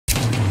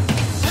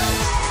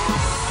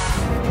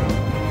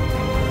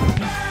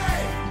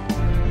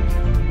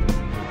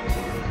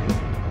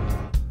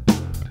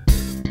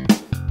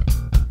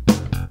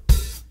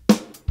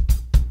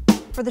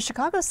For the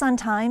Chicago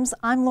Sun-Times,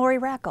 I'm Lori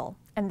Rackl,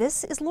 and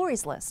this is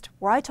Lori's List,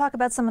 where I talk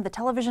about some of the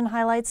television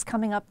highlights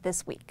coming up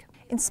this week.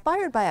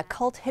 Inspired by a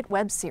cult hit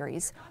web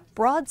series,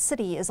 Broad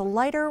City is a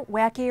lighter,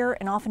 wackier,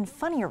 and often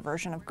funnier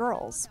version of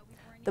Girls.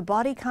 The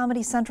body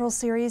comedy Central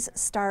series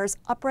stars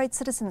Upright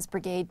Citizens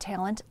Brigade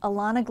talent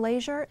Alana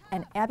Glazer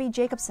and Abby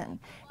Jacobson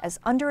as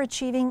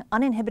underachieving,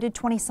 uninhibited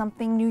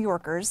 20-something New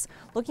Yorkers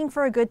looking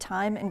for a good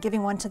time and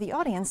giving one to the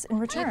audience in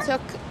return. You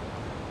took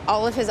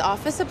all of his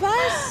office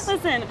supplies?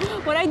 Listen,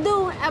 what I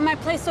do at my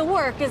place of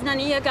work is none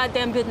of your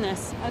goddamn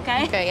business,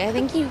 okay? Okay, I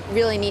think you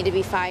really need to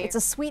be fired. It's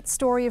a sweet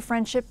story of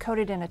friendship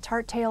coated in a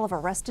tart tale of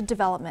arrested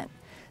development,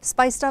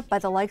 spiced up by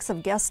the likes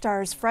of guest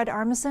stars Fred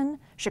Armisen,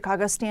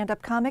 Chicago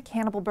stand-up comic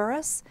Hannibal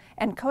Buress,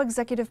 and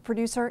co-executive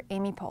producer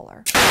Amy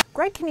Poehler.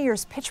 Greg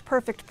Kinnear's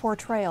pitch-perfect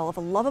portrayal of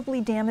a lovably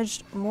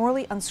damaged,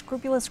 morally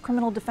unscrupulous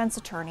criminal defense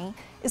attorney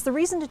is the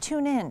reason to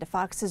tune in to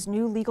Fox's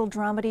new legal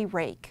dramedy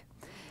Rake.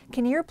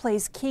 Kinnear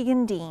plays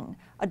Keegan Dean,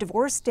 a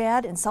divorced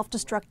dad and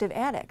self-destructive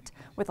addict,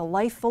 with a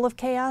life full of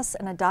chaos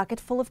and a docket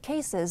full of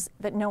cases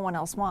that no one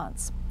else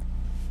wants.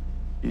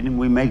 Didn't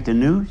we make the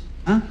news?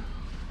 Huh?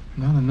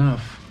 Not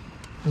enough.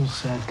 Real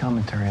sad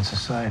commentary on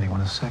society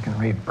when a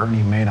second-rate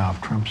Bernie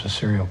Madoff trumps a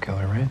serial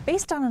killer, right?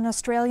 Based on an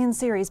Australian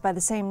series by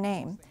the same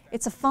name,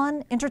 it's a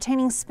fun,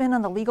 entertaining spin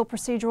on the legal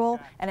procedural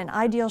and an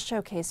ideal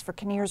showcase for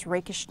Kinnear's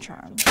rakish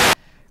charm.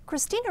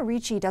 Christina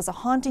Ricci does a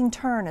haunting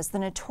turn as the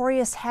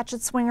notorious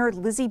hatchet swinger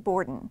Lizzie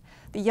Borden,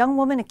 the young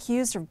woman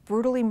accused of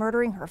brutally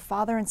murdering her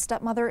father and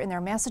stepmother in their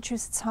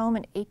Massachusetts home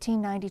in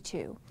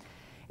 1892.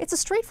 It's a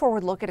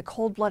straightforward look at a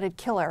cold-blooded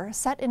killer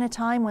set in a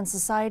time when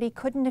society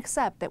couldn't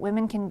accept that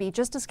women can be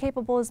just as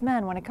capable as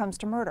men when it comes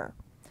to murder.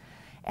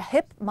 A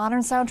hip,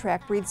 modern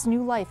soundtrack breathes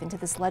new life into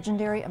this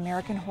legendary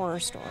American horror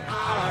story.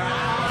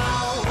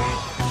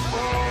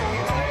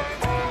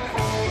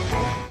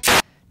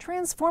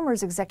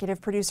 Transformers executive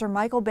producer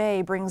Michael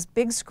Bay brings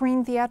big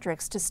screen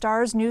theatrics to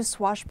Starz' new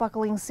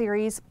swashbuckling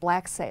series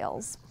Black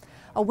Sails.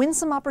 A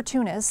winsome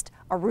opportunist,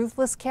 a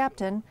ruthless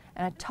captain,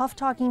 and a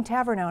tough-talking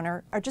tavern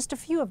owner are just a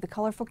few of the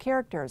colorful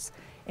characters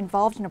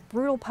involved in a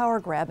brutal power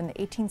grab in the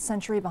 18th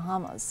century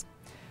Bahamas.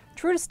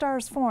 True to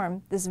Starz'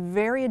 form, this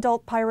very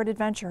adult pirate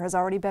adventure has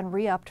already been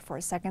re-upped for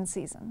a second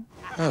season.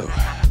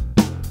 Oh.